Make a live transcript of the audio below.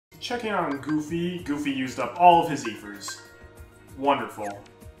checking on Goofy. Goofy used up all of his ethers. Wonderful.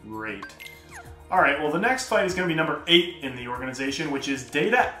 Great. Alright, well the next fight is going to be number 8 in the organization, which is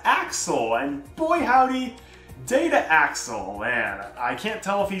Data Axel. And boy howdy, Data Axel. Man, I can't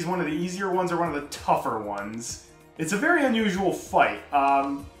tell if he's one of the easier ones or one of the tougher ones. It's a very unusual fight.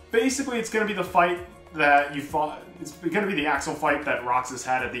 Basically, it's going to be the fight that you fought. It's going to be the Axel fight that Roxas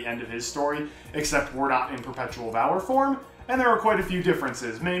had at the end of his story, except we're not in Perpetual Valor form, and there are quite a few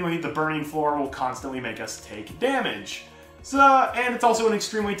differences. Mainly, the burning floor will constantly make us take damage. And it's also an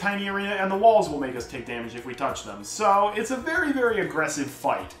extremely tiny arena, and the walls will make us take damage if we touch them. So, it's a very, very aggressive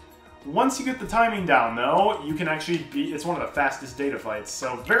fight. Once you get the timing down, though, you can actually beat... It's one of the fastest data fights.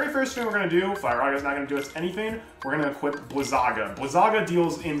 So, very first thing we're going to do, Firehaga's not going to do us anything, we're going to equip Blizzaga. Blizzaga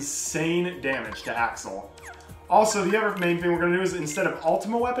deals insane damage to Axel. Also, the other main thing we're going to do is, instead of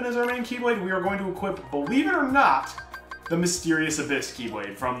Ultima Weapon as our main Keyblade, we are going to equip, believe it or not, the Mysterious Abyss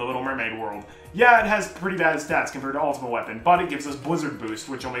Keyblade from the Little Mermaid world. Yeah, it has pretty bad stats compared to Ultima Weapon, but it gives us Blizzard Boost,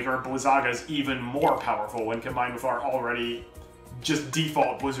 which will make our Blizzagas even more powerful when combined with our already... just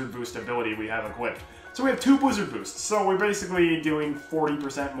default Blizzard Boost ability we have equipped. So we have 2 Blizzard Boosts, so we're basically doing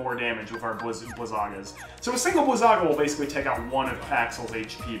 40% more damage with our Blizzagas. So a single Blizzaga will basically take out one of Axel's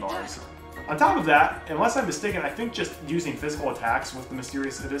HP bars. On top of that, unless I'm mistaken, I think just using physical attacks with the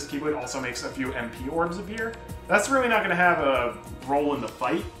Mysterious Abyss Keyblade also makes a few MP orbs appear. That's really not going to have a role in the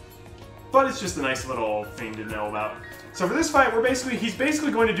fight, but it's just a nice little thing to know about. So for this fight, he's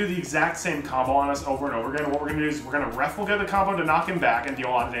basically going to do the exact same combo on us over and over again. What we're going to do is we're going to replicate the combo to knock him back and deal a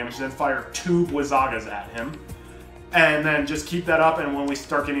lot of damage, then fire 2 Blizzagas at him. And then just keep that up, and when we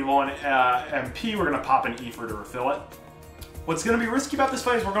start getting low on MP, we're going to pop an Ether to refill it. What's going to be risky about this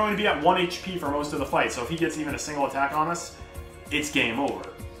fight is we're going to be at 1 HP for most of the fight, so if he gets even a single attack on us, it's game over.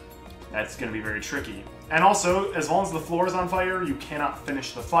 That's going to be very tricky. And also, as long as the floor is on fire, you cannot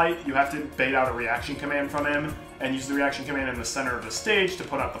finish the fight. You have to bait out a reaction command from him, and use the reaction command in the center of the stage to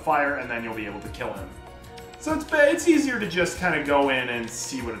put out the fire, and then you'll be able to kill him. So it's easier to just kind of go in and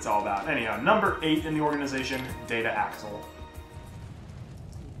see what it's all about. Anyhow, number 8 in the organization, Data Axel.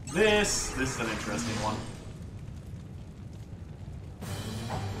 This is an interesting one.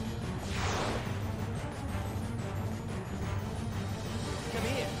 Come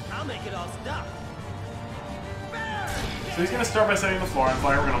here, I'll make it all stop. So he's going to start by setting the floor on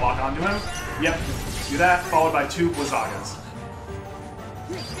fire. We're going to lock onto him. Yep. Do that, followed by 2 Blizzagas.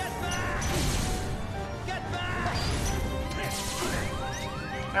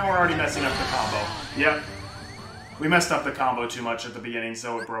 And we're already messing up the combo. Yep. We messed up the combo too much at the beginning,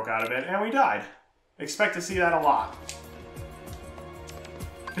 so it broke out of it, and we died. Expect to see that a lot.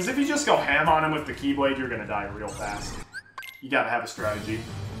 Because if you just go ham on him with the Keyblade, you're going to die real fast. You gotta have a strategy.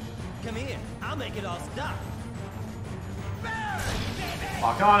 Come here, I'll make it all stop.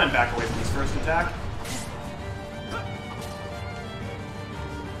 Lock on and back away from his first attack.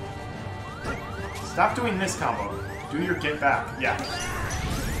 Stop doing this combo. Do your get back. Yeah.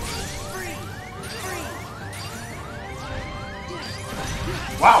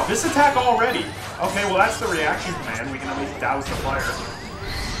 Wow, this attack already. Okay, well that's the reaction command. We can at least douse the fire.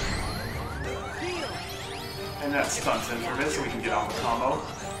 And that stunts him for a bit so we can get off the combo.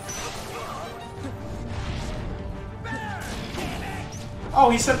 Oh,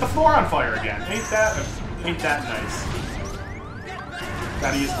 he set the floor on fire again. Ain't that nice?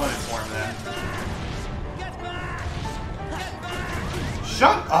 Gotta use Limit Form then.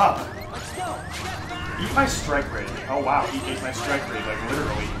 Shut up! Eat my strike rate. Oh wow, he ate my strike rate, like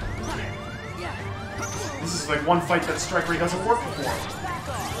literally. This is like one fight that strike rate doesn't work before.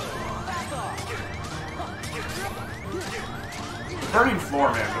 The burning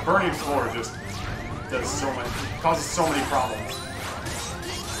floor, man. The burning floor just does so much, causes so many problems.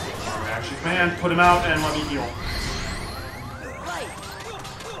 Reaction command, put him out, and let me heal.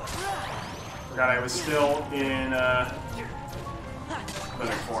 Forgot I was still in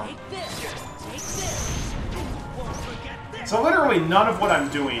Limit Form. So literally none of what I'm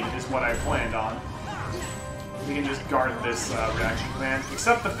doing is what I planned on. We can just guard this reaction command.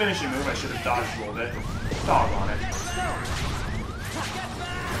 Except the finishing move, I should have dodge rolled it. Dog on it.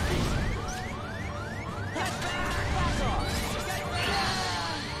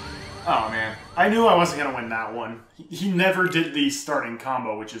 Oh man, I knew I wasn't gonna win that one. He never did the starting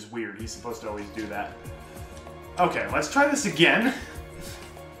combo, which is weird. He's supposed to always do that. Okay, let's try this again.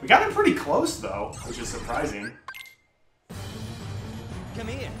 We got him pretty close though, which is surprising. Come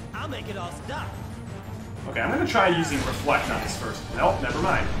here, I'll make it all stop. Okay, I'm gonna try using Reflect on this first. Nope, never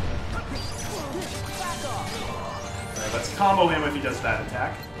mind. Alright, let's combo him if he does that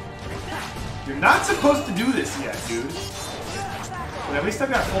attack. You're not supposed to do this yet, dude. But at least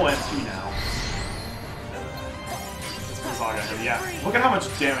I've got full MP now. It's Blizzaga. Yeah, look at how much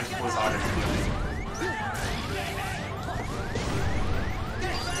damage Blizzaga is dealing.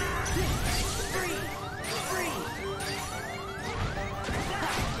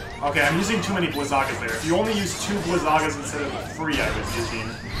 Okay, I'm using too many Blizzagas there. If you only use 2 Blizzagas instead of the 3 I was using,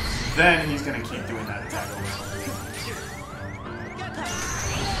 then he's gonna keep doing that attack over.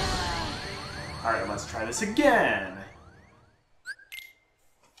 Alright, let's try this again.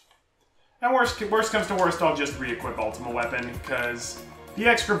 And worst comes to worst, I'll just re-equip Ultima Weapon, because the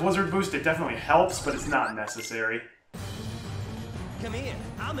extra Blizzard boost, it definitely helps, but it's not necessary. Come here,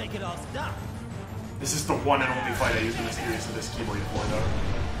 I'll make it all stop. This is the one and only fight I used in the series of this keyboard for, though.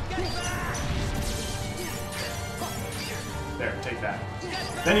 There, take that.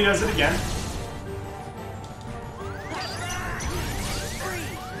 Then he does it again.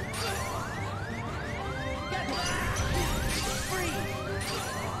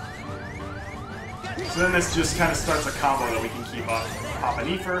 So then this just kind of starts a combo that we can keep up. Pop an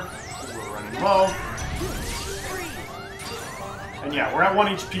Ether, we're running low. And yeah, we're at 1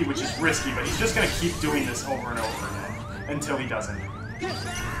 HP, which is risky, but he's just going to keep doing this over and over again until he doesn't.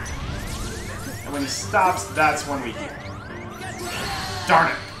 And when he stops, that's when we heal.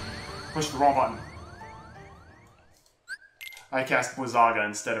 Darn it! Pushed the wrong button. I cast Blizzaga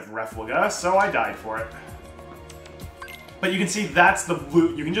instead of Refluga, so I died for it. But you can see that's the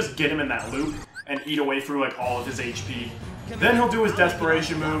loop. You can just get him in that loop and eat away through like all of his HP. Then he'll do his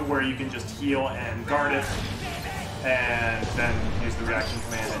Desperation move where you can just heal and guard it. And then use the reaction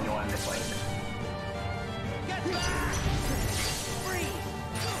command and you'll end the fight.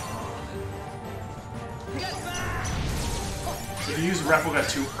 If you use Refluga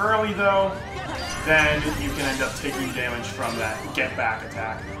too early though, then you can end up taking damage from that get back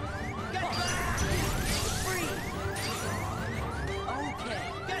attack.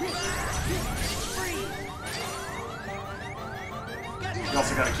 You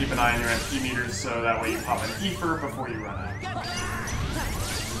also gotta keep an eye on your MP meters so that way you pop an Ether before you run out.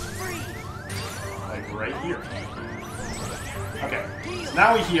 Like right here. Okay, so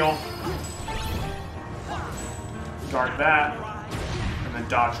now we heal. Guard that. And then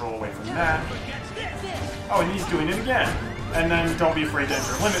dodge roll away from that. Oh, and he's doing it again. And then don't be afraid to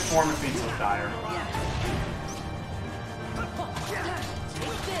enter limit form if things look dire.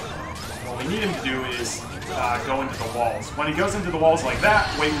 What we need him to do is go into the walls. When he goes into the walls like that,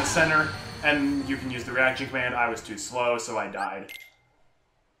 wait in the center, and you can use the reaction command. I was too slow, so I died.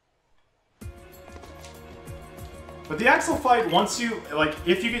 But the Axel fight, once you, like,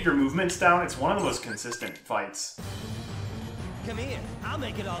 if you get your movements down, it's one of the most consistent fights. Come here, I'll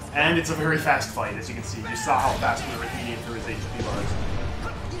make it all stop. And it's a very fast fight, as you can see. You saw how fast we were eating through his HP bars.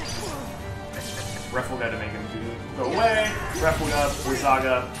 Refluga to make him go away. Refluga,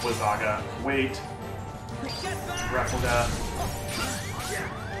 Blizzaga, Blizzaga, wait. Refluga.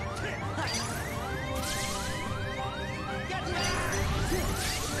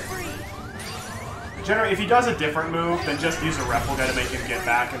 Generally, if he does a different move, then just use a Refluga to make him get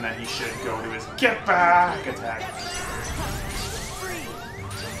back, and then he should go to his get back attack.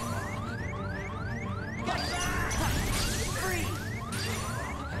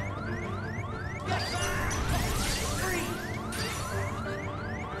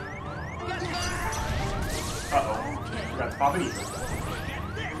 Uh-oh. Forgot to pop an Ether.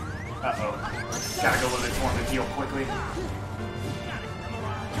 Uh-oh. Gotta go limit form and heal quickly.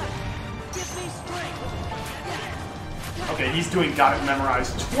 Okay, he's doing got it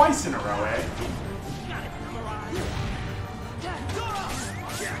memorized twice in a row, eh?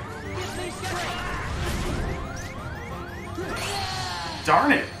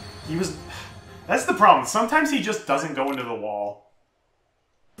 Darn it! He was... That's the problem. Sometimes he just doesn't go into the wall.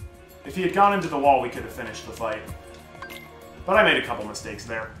 If he had gone into the wall, we could have finished the fight. But I made a couple mistakes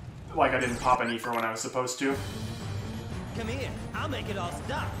there. Like I didn't pop an Ether when I was supposed to. Come here, I'll make it all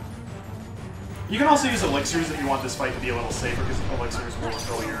stop. You can also use elixirs if you want this fight to be a little safer, because elixirs will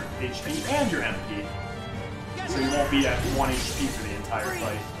refill your HP and your MP. So you won't be at 1 HP for the entire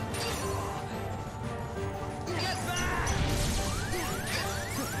fight.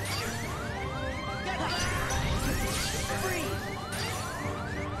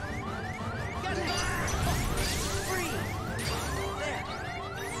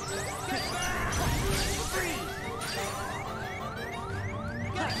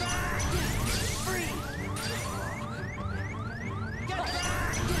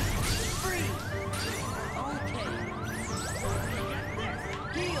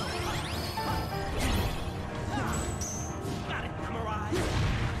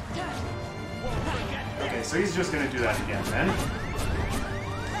 So he's just going to do that again, then.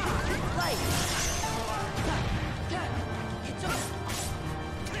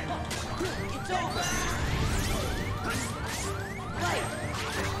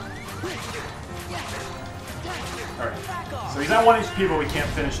 at 1 HP, but we can't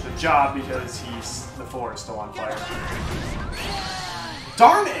finish the job because the floor is still on fire.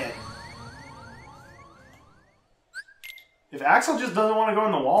 Darn it! If Axel just doesn't want to go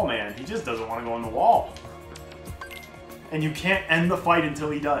in the wall, man, he just doesn't want to go in the wall. And you can't end the fight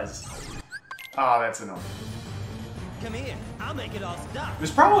until he does. Ah, that's annoying. Come here, I'll make it all stop.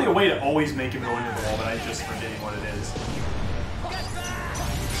 There's probably a way to always make him go into the wall, but I'm just forgetting what it is. Get back!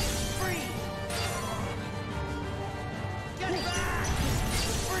 Free! Get back!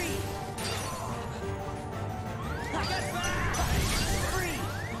 Free! Get back! Free!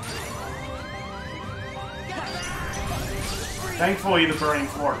 Get back! Free! Thankfully, the burning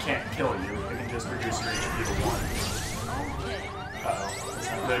floor can't kill you. It can just reduce your HP to 1. Uh-oh. That's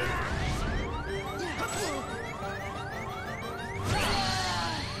not good.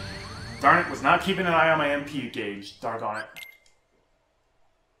 Darn it, was not keeping an eye on my MP gauge. Darn on it.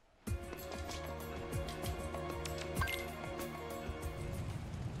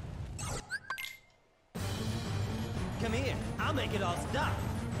 Come here, I'll make it all stop.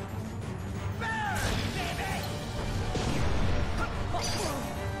 Burn, baby!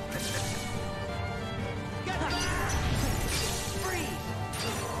 Get back! Free!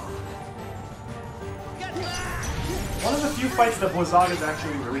 Get back! One of the few fights that Blizzaga is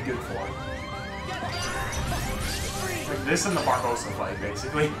actually really good for. Get back! Free! Like this and the Barbosa fight,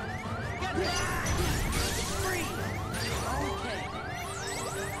 basically. Get back! Free! Okay.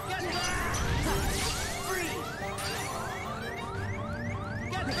 Get back! Free!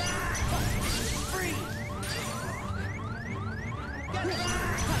 Get back! Free! Get back!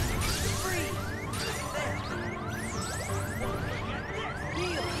 Free! There.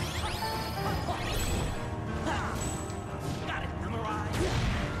 Heal! Ha! Got it memorized!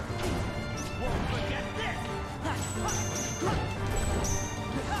 Won't forget this! Ha! Ha!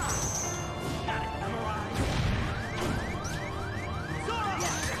 Ha! Got it memorized! Zora!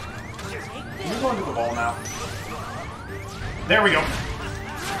 Take Can this! you go into the wall now? There we go.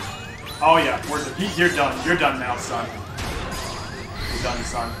 Oh yeah, you're done. You're done now, son. You're done,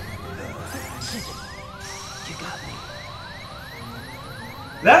 son. You got me.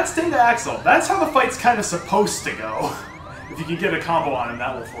 That's Data Axel. That's how the fight's kind of supposed to go. If you can get a combo on him,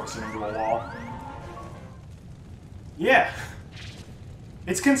 that will force him into a wall. Yeah.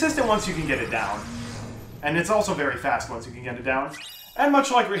 It's consistent once you can get it down. And it's also very fast once you can get it down. And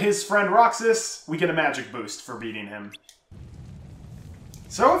much like his friend Roxas, we get a magic boost for beating him.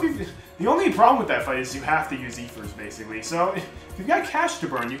 So the only problem with that fight is you have to use Ethers, basically. So if you've got cash to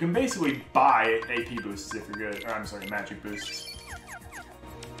burn, you can basically buy AP boosts if you're good. Or I'm sorry, magic boosts.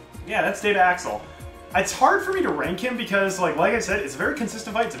 Yeah, that's Data Axel. It's hard for me to rank him because, like I said, it's a very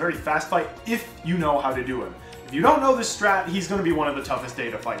consistent fight. It's a very fast fight if you know how to do him. If you don't know this strat, he's going to be one of the toughest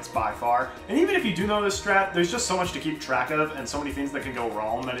Data fights by far. And even if you do know this strat, there's just so much to keep track of and so many things that can go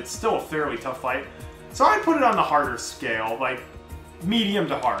wrong that it's still a fairly tough fight. So I'd put it on the harder scale, like medium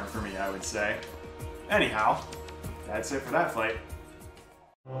to hard for me, I would say. Anyhow, that's it for that fight.